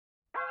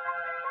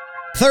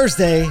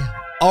Thursday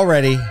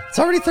already. It's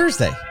already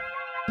Thursday.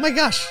 Oh my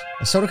gosh.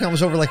 SodaCon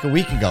was over like a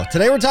week ago.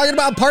 Today we're talking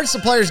about parts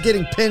suppliers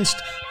getting pinched,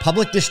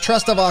 public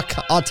distrust of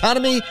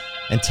autonomy,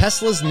 and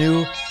Tesla's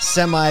new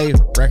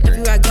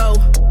semi-record.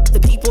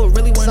 The people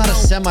really it's not a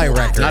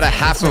semi-record. Not a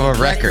half of a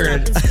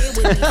record.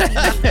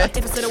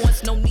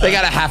 They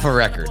got a half a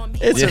record.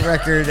 It's a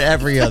record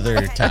every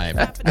other time.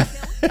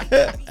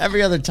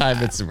 Every other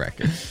time it's a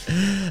record.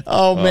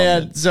 Oh,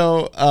 man.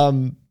 So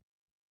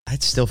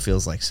it still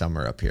feels like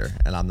summer up here,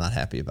 and I'm not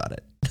happy about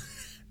it.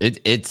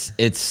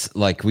 It's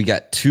like we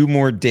got 2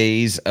 more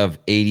days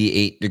of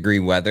 88-degree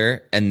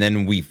weather, and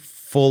then we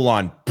full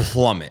on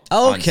plummet.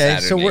 Okay,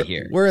 on so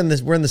we're in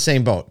the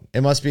same boat.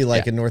 It must be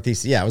like in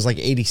Northeast. Yeah, it was like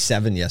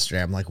 87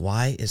 yesterday. I'm like,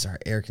 why is our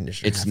air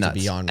conditioner have to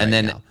be on right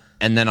now?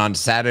 And then on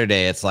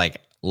Saturday, it's like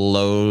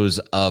lows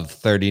of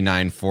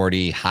 39,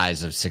 40,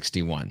 highs of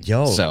 61.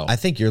 So I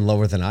think you're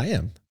lower than I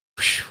am.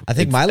 I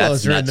think my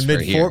lows are in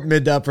the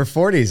mid to upper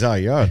 40s. Oh,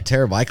 you're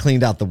terrible. I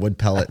cleaned out the wood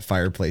pellet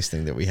fireplace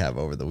thing that we have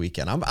over the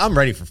weekend. I'm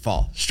ready for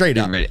fall. Straight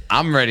up.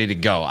 I'm ready to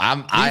go.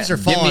 Leaves are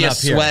give falling me a up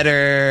here.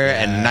 sweater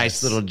and a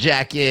nice little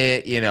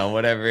jacket,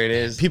 whatever it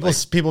is. People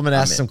have been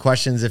asking some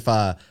questions if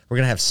we're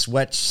going to have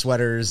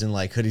sweaters and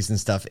like hoodies and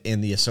stuff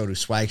in the Asodu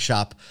swag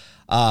shop.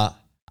 I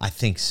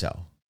think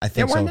so.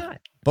 Why not?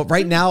 But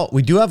right now,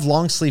 we do have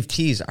long sleeve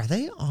tees. Are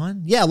they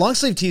on? Yeah, long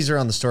sleeve tees are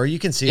on the store. You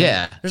can see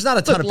them. There's not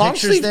a ton of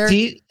pictures there.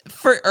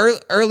 For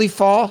early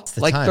fall,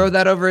 like time. throw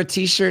that over a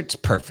t-shirt. It's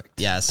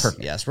perfect. Yes,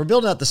 perfect. Yes. We're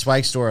building out the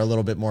swag store a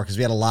little bit more because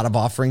we had a lot of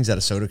offerings at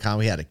AsoduCon.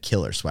 We had a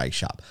killer swag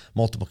shop.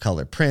 Multiple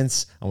color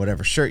prints on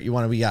whatever shirt you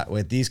want. We got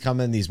with these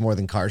coming, these More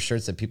Than Cars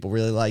shirts that people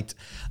really liked.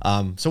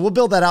 So we'll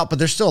build that out, but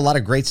there's still a lot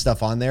of great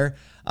stuff on there.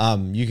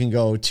 You can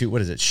go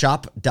to,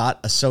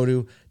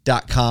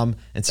 shop.asodu.com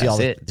and see all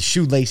the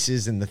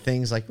shoelaces and the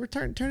things. Like we're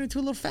turning into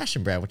a little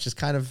fashion brand, which is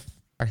kind of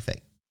our thing.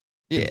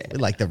 Yeah, we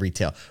like the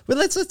retail. Well,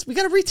 we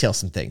got to retail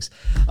some things.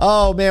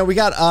 Oh man, we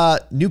got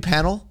a new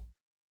panel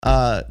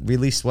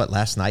released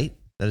last night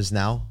that is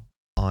now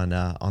on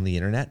the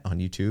internet, on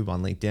YouTube,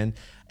 on LinkedIn,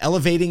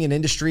 elevating an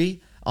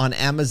industry on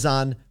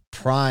Amazon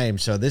Prime.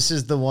 So this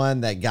is the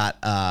one that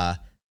got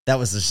that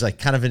was just like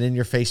kind of an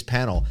in-your-face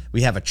panel.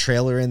 We have a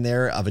trailer in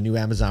there of a new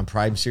Amazon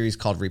Prime series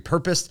called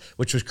Repurposed,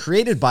 which was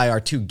created by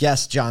our 2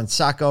 guests, John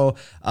Sacco,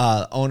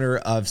 owner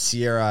of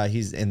Sierra.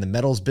 He's in the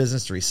metals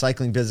business, the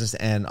recycling business,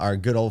 and our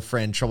good old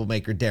friend,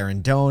 troublemaker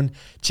Darren Doan.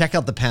 Check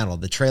out the panel.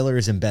 The trailer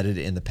is embedded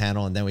in the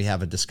panel, and then we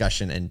have a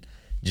discussion. And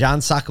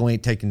John Sacco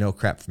ain't taking no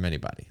crap from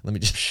anybody. Let me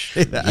just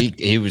say that.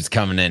 He was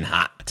coming in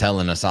hot,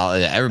 telling us all.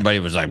 Everybody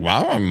was like,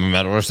 wow, I'm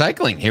metal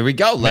recycling. Here we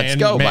go. Let's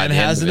go. Man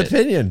has an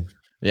opinion.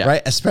 Yeah.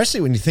 Right.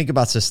 Especially when you think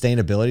about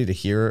sustainability, to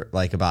hear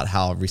like about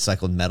how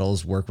recycled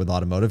metals work with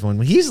automotive. When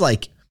he's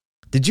like,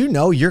 did you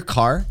know your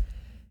car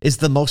is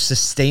the most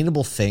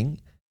sustainable thing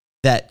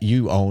that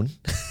you own?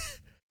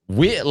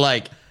 We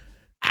like,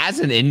 as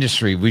an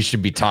industry, we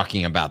should be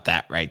talking about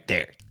that right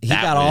there. He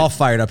got all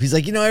fired up. He's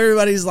like,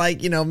 everybody's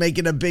like,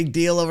 making a big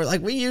deal over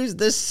like we use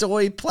this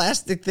soy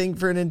plastic thing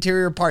for an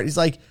interior part. He's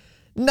like,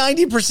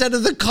 90%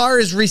 of the car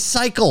is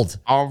recycled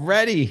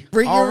already.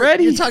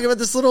 You're talking about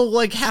this little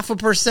like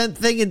 0.5%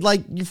 thing, and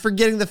like you're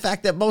forgetting the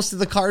fact that most of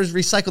the car is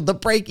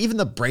recycled. Even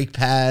the brake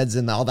pads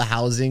and all the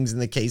housings and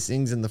the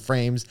casings and the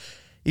frames.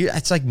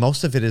 It's like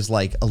most of it is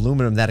like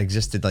aluminum that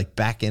existed like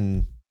back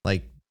in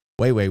like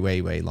way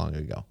long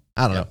ago.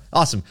 I don't know.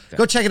 Awesome.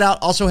 Go check it out.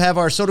 Also have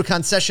our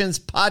SodaCon Sessions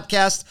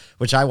podcast,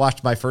 which I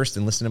watched my first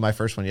and listened to my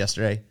first one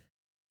yesterday,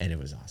 and it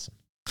was awesome.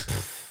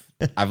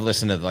 I've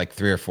listened to like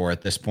 3 or 4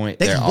 at this point.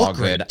 They're all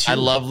good. I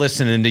love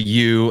listening to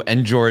you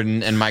and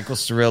Jordan and Michael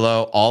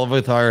Cirillo, all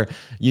with our,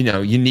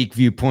 unique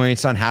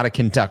viewpoints on how to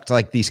conduct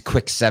like these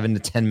quick 7 to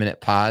 10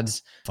 minute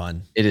pods.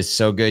 Fun. It is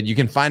so good. You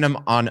can find them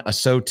on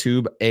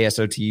ASOTube,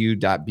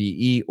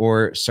 ASOTU.be,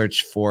 or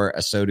search for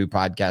ASOTU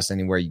podcast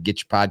anywhere you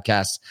get your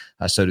podcasts.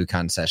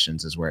 SoduCon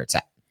Sessions is where it's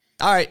at.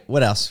 All right.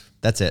 What else?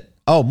 That's it.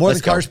 Oh, More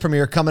Than Cars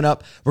premiere coming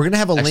up. We're going to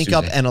have a link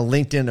up and a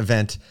LinkedIn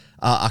event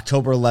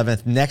October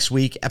 11th. Next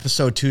week,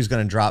 episode 2 is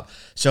going to drop.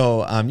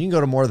 So you can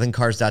go to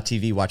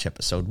morethancars.tv, watch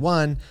episode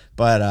 1.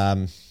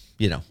 But,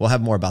 we'll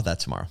have more about that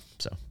tomorrow.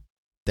 So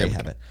there you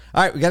have it.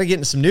 All right, we got to get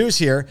into some news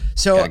here.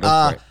 So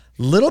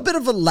little bit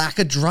of a lack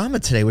of drama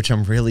today, which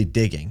I'm really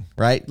digging,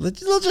 right?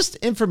 Little just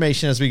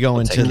information as we go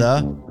into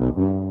the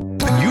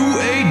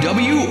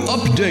UAW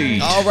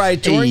update. All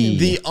right, during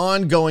the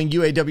ongoing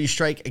UAW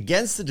strike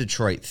against the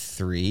Detroit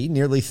 3,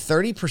 nearly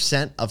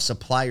 30% of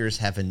suppliers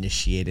have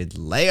initiated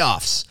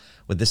layoffs,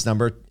 with this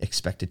number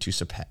expected to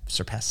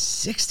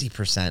surpass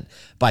 60%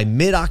 by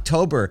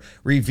mid-October,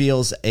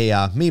 reveals a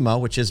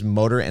MEMA, which is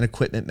Motor and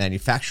Equipment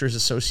Manufacturers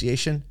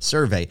Association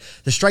survey.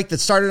 The strike that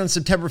started on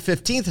September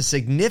 15th has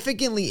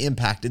significantly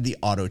impacted the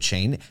auto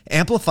chain,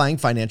 amplifying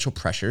financial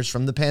pressures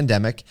from the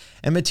pandemic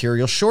and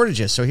material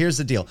shortages. So here's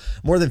the deal.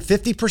 More than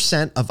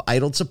 50% of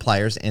idled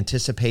suppliers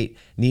anticipate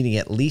needing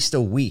at least a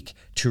week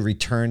to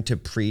return to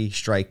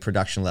pre-strike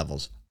production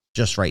levels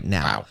just right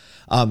now.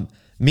 Wow.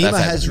 MEMA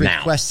has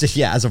requested,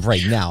 as of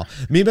right now,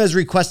 MEMA has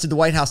requested the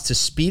White House to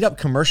speed up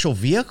commercial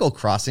vehicle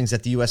crossings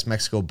at the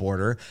U.S.-Mexico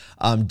border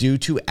due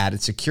to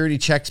added security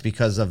checks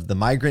because of the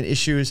migrant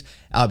issues,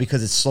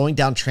 because it's slowing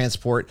down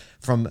transport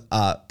from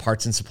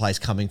parts and supplies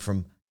coming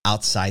from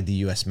outside the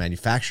U.S.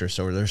 manufacturer.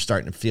 So they're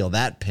starting to feel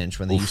that pinch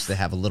when they used to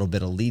have a little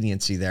bit of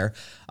leniency there.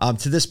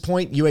 To this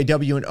point,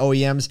 UAW and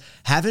OEMs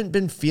haven't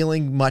been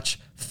feeling much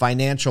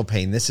financial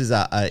pain. This is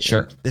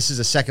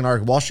a second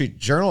article. Wall Street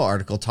Journal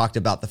article talked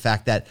about the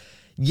fact that,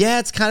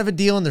 it's kind of a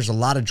deal and there's a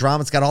lot of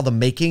drama. It's got all the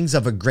makings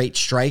of a great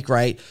strike,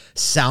 right?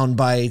 Sound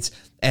bites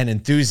and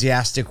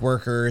enthusiastic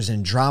workers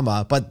and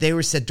drama. But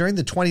they said during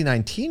the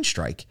 2019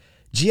 strike,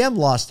 GM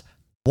lost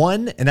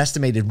an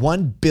estimated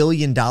 $1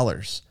 billion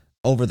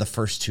over the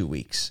first 2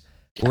 weeks,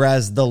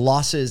 whereas the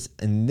losses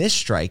in this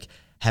strike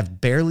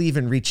have barely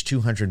even reached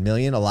 200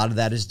 million. A lot of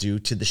that is due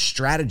to the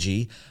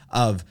strategy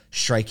of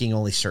striking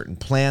only certain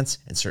plants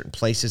and certain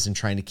places and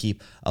trying to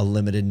keep a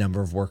limited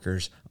number of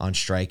workers on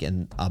strike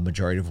and a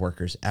majority of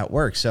workers at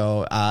work.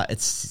 So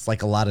it's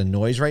like a lot of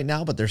noise right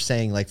now, but they're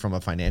saying, like, from a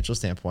financial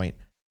standpoint,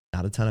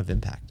 not a ton of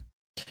impact.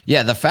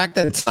 Yeah, the fact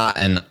that it's not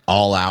an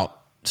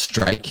all-out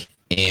strike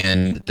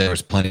and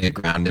there's plenty of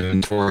ground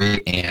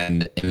inventory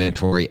and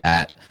inventory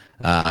at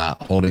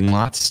holding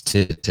lots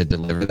to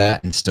deliver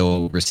that and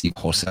still receive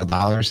wholesale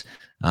dollars.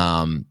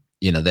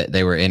 That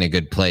they were in a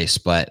good place,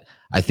 but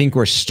I think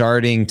we're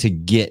starting to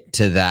get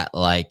to that,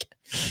 like,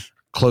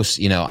 close.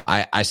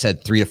 I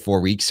said 3 to 4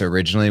 weeks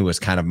originally was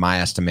kind of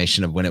my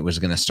estimation of when it was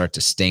going to start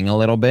to sting a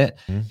little bit.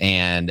 Mm-hmm.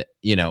 And,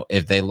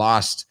 if they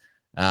lost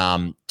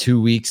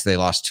 2 weeks, they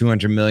lost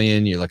 200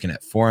 million. You're looking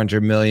at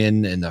 400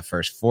 million in the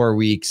first 4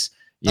 weeks.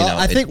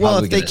 I think,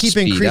 if they keep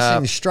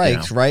increasing the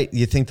strikes, right,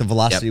 you think the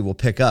velocity will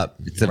pick up.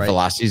 The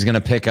velocity is going to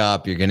pick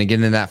up. You're going to get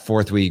into that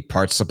fourth week.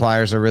 Parts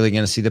suppliers are really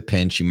going to see the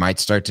pinch. You might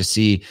start to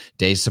see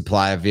days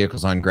supply of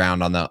vehicles on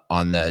ground on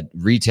the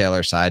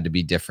retailer side to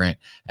be different.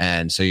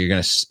 And so you're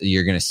going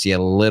to see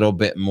a little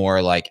bit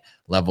more like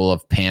level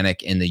of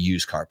panic in the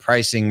used car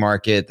pricing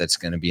market that's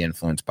going to be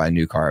influenced by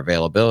new car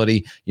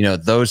availability.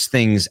 Those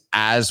things,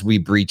 as we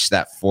breach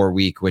that 4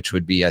 week, which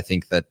would be, I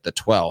think, that the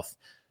 12th,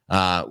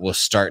 will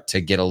start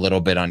to get a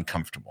little bit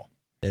uncomfortable.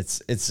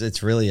 It's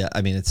really,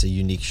 it's a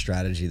unique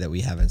strategy that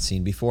we haven't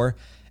seen before.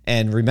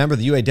 And remember,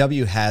 the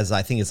UAW has,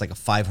 I think it's like a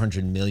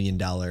 $500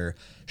 million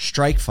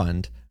strike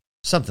fund,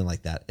 something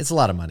like that. It's a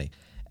lot of money.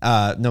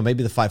 No,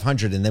 maybe the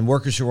 500. And then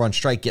workers who are on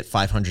strike get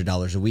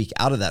 $500 a week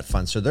out of that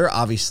fund. So they're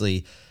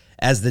obviously,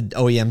 as the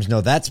OEMs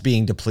know, that's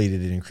being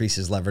depleted. It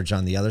increases leverage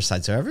on the other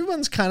side. So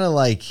everyone's kind of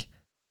like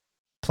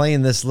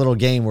playing this little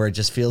game where it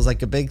just feels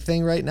like a big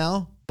thing right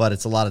now. But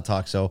it's a lot of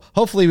talk. So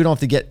hopefully we don't have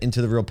to get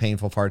into the real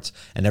painful parts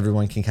and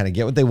everyone can kind of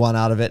get what they want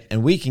out of it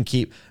and we can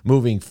keep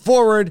moving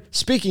forward.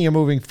 Speaking of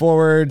moving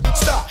forward.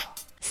 Stop.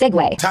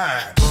 Segue.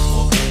 Time.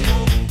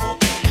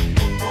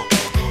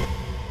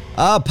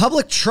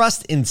 Public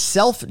trust in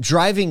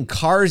self-driving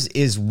cars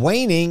is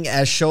waning,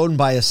 as shown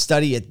by a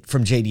study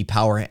from J.D.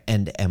 Power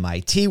and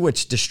MIT,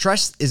 which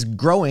distrust is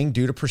growing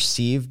due to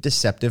perceived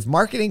deceptive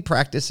marketing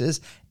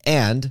practices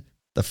and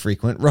the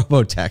frequent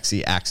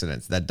robotaxi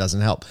accidents. That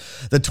doesn't help.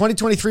 The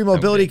 2023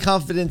 Mobility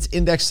Confidence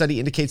Index study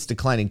indicates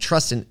declining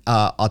trust in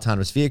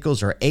autonomous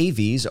vehicles, or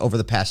AVs, over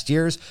the past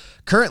years.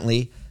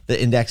 Currently,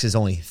 the index is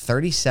only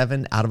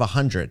 37 out of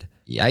 100.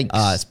 Yikes.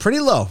 It's pretty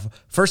low.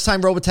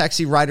 First-time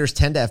robotaxi riders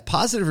tend to have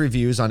positive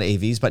reviews on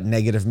AVs, but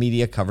negative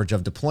media coverage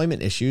of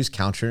deployment issues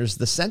counters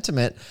the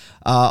sentiment.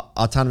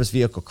 Autonomous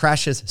vehicle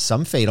crashes,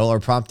 some fatal, are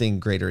prompting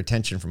greater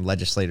attention from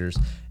legislators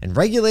and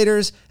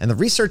regulators, and the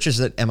researchers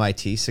at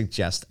MIT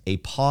suggest a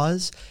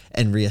pause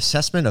and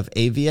reassessment of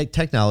AV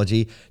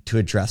technology to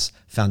address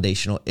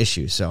foundational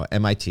issues. So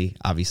MIT,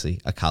 obviously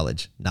a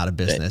college, not a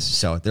business.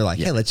 So they're like,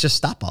 hey, let's just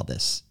stop all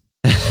this.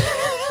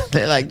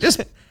 They're like,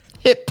 just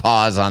hit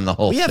pause on the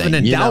whole thing. We have an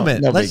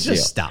endowment. Let's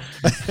just stop.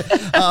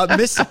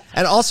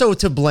 And also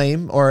to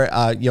blame, or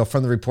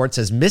from the report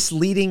says,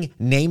 misleading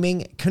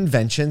naming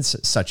conventions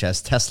such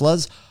as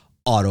Tesla's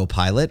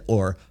autopilot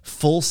or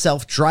full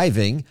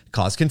self-driving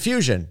cause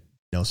confusion.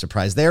 No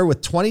surprise there,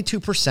 with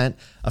 22%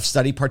 of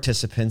study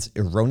participants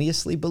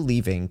erroneously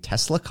believing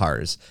Tesla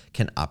cars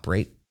can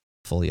operate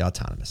fully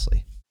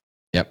autonomously.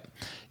 Yep.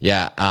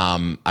 Yeah.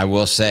 I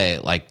will say,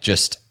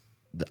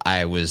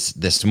 I was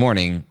this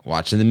morning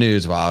watching the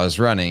news while I was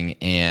running,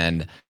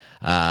 and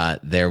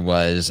there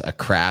was a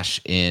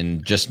crash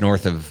in just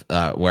north of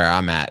where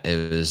I'm at.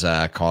 It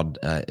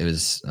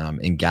was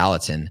in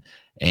Gallatin,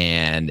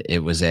 and it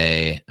was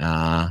a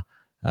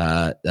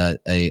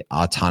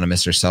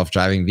autonomous or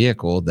self-driving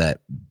vehicle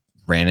that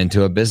ran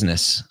into a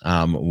business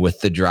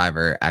with the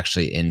driver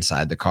actually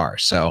inside the car.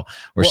 So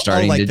we're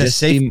starting to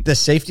the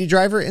safety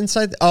driver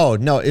inside. Oh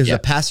no, it was a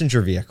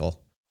passenger vehicle.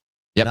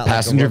 Yep, not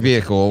passenger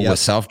vehicle with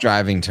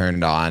self-driving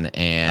turned on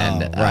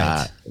and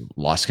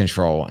lost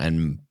control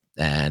and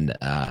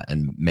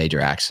major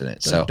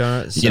accident. So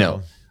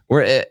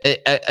we're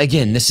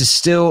again, it's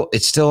still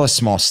a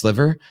small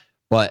sliver,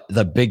 but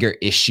the bigger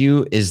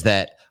issue is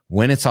that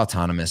when it's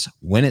autonomous,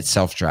 when it's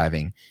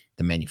self-driving,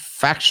 the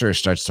manufacturer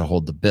starts to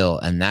hold the bill.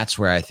 And that's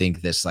where I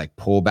think this like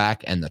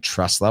pullback and the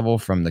trust level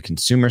from the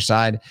consumer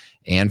side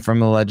and from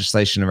the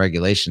legislation and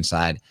regulation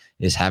side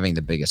is having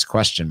the biggest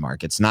question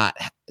mark. It's not,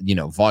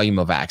 volume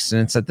of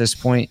accidents at this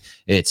point.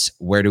 It's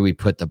where do we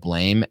put the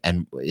blame,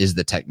 and is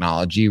the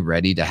technology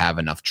ready to have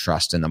enough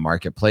trust in the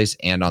marketplace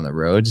and on the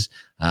roads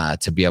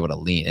to be able to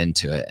lean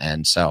into it?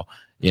 And so,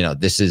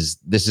 this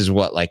is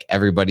what like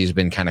everybody's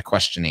been kind of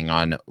questioning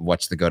on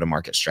what's the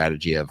go-to-market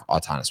strategy of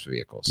autonomous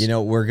vehicles.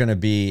 We're going to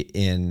be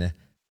in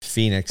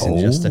Phoenix in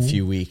just a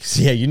few weeks.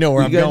 Yeah,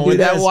 where I'm going with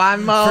that this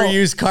for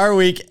Used Car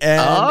Week.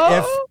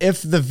 And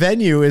if the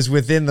venue is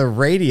within the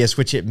radius,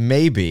 which it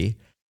may be,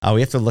 we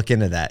have to look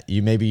into that.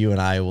 Maybe you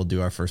and I will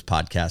do our first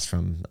podcast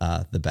from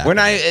the back.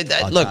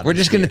 We're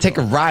just going to take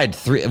a ride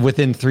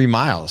within 3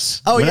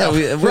 miles. Oh, we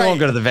won't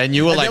go to the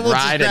venue. We'll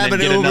ride and then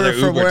get another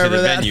Uber to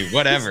the venue.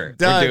 Whatever.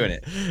 We're doing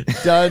it.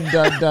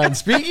 Done.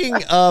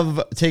 Speaking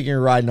of taking a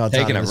ride in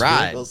autonomous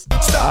vehicles.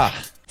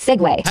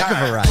 Segway. Heck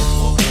of a ride.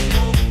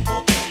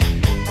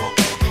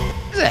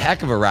 A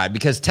heck of a ride,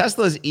 because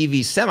Tesla's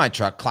EV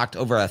semi-truck clocked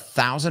over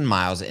 1,000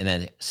 miles in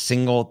a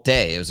single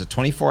day. It was a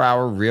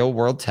 24-hour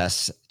real-world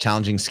test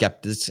challenging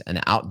skeptics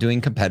and outdoing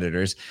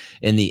competitors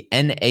in the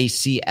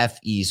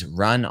NACFE's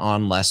Run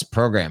on Less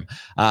program.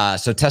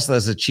 So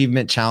Tesla's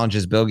achievement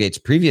challenges Bill Gates'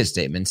 previous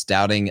statements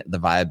doubting the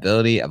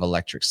viability of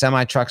electric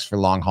semi-trucks for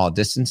long-haul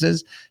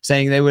distances,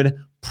 saying they would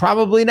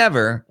probably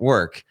never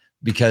work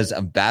because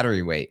of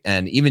battery weight.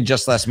 And even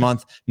just last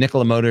month,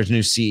 Nikola Motors'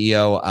 new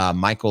CEO,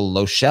 Michael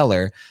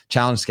Loscheller,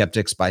 challenged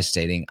skeptics by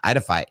stating, "I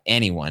defy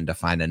anyone to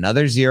find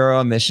another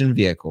zero-emission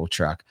vehicle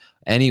truck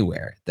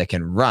anywhere that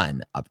can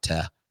run up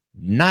to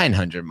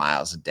 900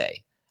 miles a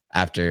day."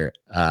 After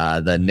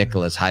the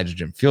Nikola's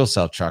hydrogen fuel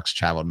cell trucks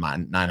traveled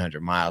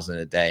 900 miles in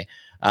a day.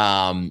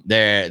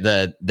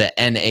 The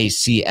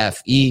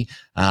NACFE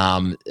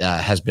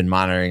has been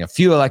monitoring a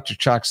few electric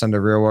trucks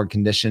under real world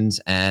conditions,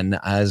 and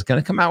is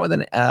going to come out with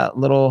a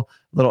little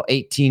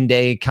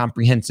 18-day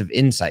comprehensive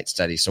insight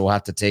study. So we'll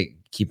have to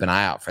keep an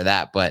eye out for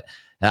that. But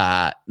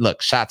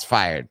look, shots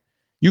fired.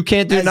 You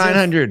can't do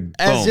 900.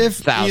 As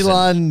if 1,000.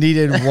 Elon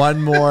needed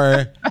one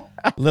more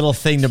little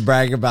thing to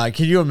brag about.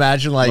 Can you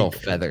imagine, like,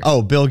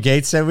 oh, Bill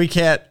Gates said we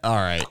can't? All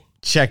right,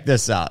 check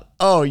this out.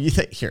 Oh, you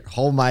think, here,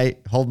 hold my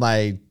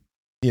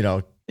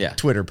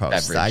Twitter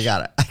post. Beverage.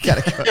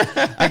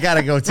 I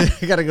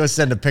gotta go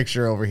send a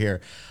picture over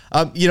here.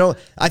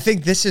 I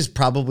think this is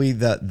probably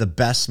the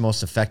best,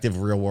 most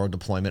effective real world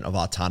deployment of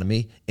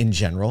autonomy in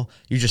general.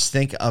 You just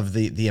think of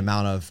the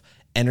amount of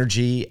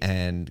energy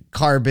and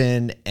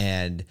carbon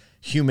and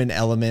human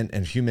element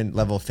and human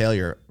level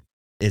failure.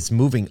 It's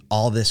moving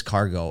all this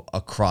cargo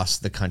across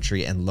the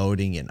country and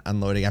loading and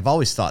unloading. I've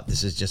always thought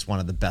this is just one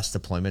of the best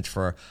deployments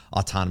for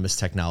autonomous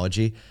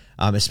technology,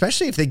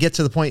 especially if they get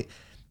to the point.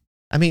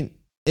 I mean,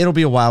 it'll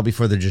be a while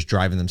before they're just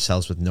driving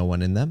themselves with no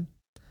one in them.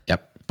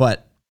 Yep.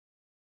 But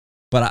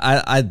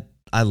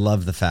I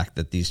love the fact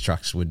that these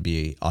trucks would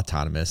be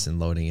autonomous and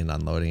loading and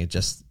unloading. It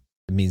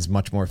means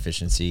much more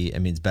efficiency. It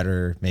means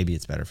better. Maybe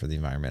it's better for the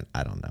environment.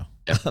 I don't know.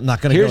 Yep. I'm not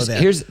going to go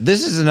there.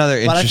 This is another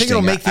interesting. But I think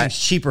it'll make things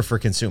cheaper for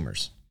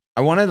consumers.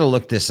 I wanted to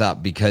look this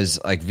up because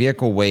like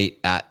vehicle weight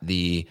at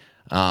the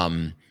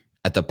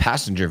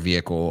passenger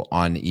vehicle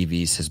on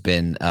EVs has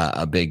been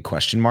a big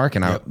question mark.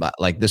 And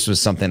this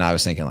was something I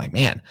was thinking like,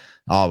 man,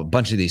 a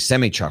bunch of these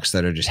semi trucks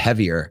that are just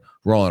heavier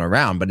rolling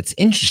around. But it's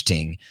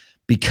interesting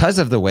because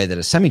of the way that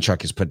a semi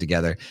truck is put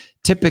together.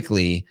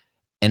 Typically,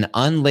 an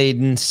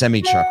unladen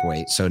semi truck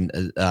weight, so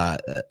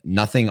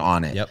nothing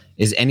on it,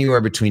 is anywhere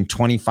between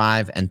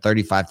 25 and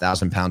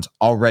 35,000 pounds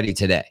already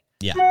today.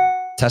 Yeah.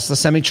 Tesla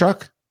semi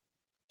truck,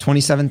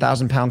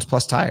 27,000 pounds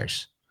plus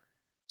tires.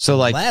 So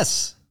like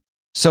less.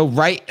 So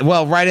right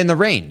in the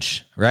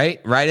range, right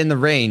in the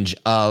range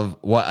of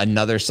what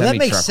another semi truck would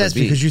be. That makes sense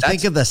because you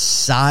think of the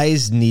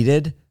size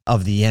needed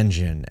of the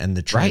engine and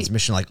the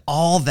transmission, like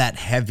all that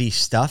heavy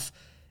stuff.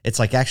 It's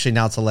like actually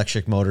now it's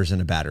electric motors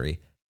and a battery.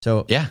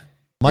 So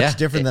much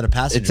different than a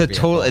passenger. It's a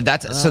vehicle.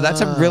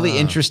 That's a really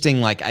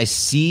interesting. Like I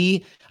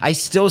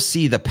still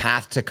see the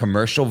path to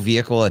commercial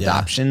vehicle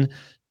adoption.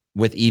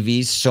 With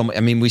EVs. So,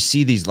 I mean, we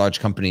see these large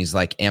companies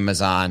like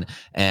Amazon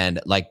and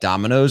like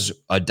Domino's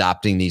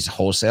adopting these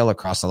wholesale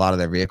across a lot of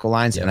their vehicle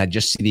lines. And I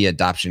just see the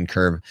adoption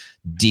curve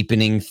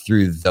deepening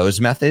through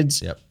those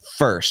methods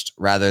first,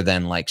 rather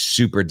than like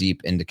super deep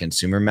into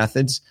consumer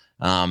methods.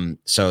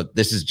 So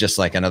this is just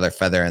like another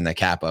feather in the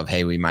cap of,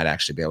 hey, we might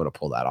actually be able to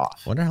pull that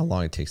off. I wonder how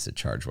long it takes to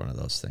charge one of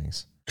those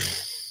things.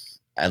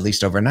 At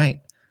least overnight.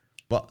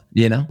 Well,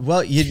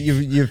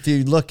 if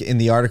you look in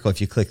the article, if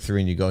you click through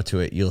and you go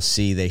to it, you'll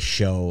see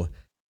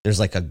there's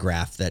like a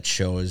graph that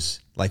shows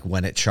like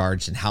when it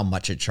charged and how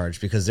much it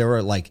charged, because there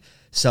were like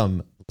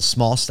some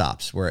small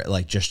stops where it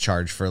like just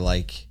charged for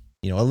like,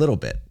 a little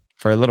bit.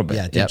 For a little bit.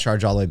 Yeah, it didn't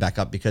charge all the way back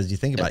up because you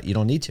think about it, you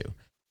don't need to.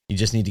 You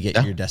just need to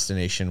get your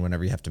destination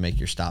whenever you have to make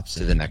your stops.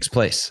 To the next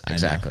place.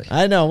 Exactly.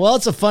 I know. Well,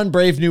 it's a fun,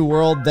 brave new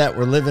world that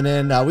we're living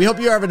in. We hope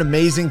you have an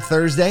amazing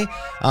Thursday.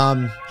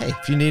 Hey,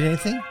 if you need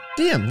anything,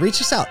 DM,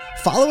 reach us out.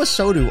 Follow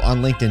Asodu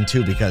on LinkedIn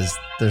too, because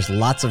there's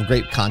lots of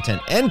great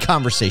content and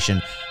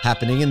conversation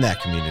happening in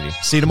that community.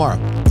 See you tomorrow.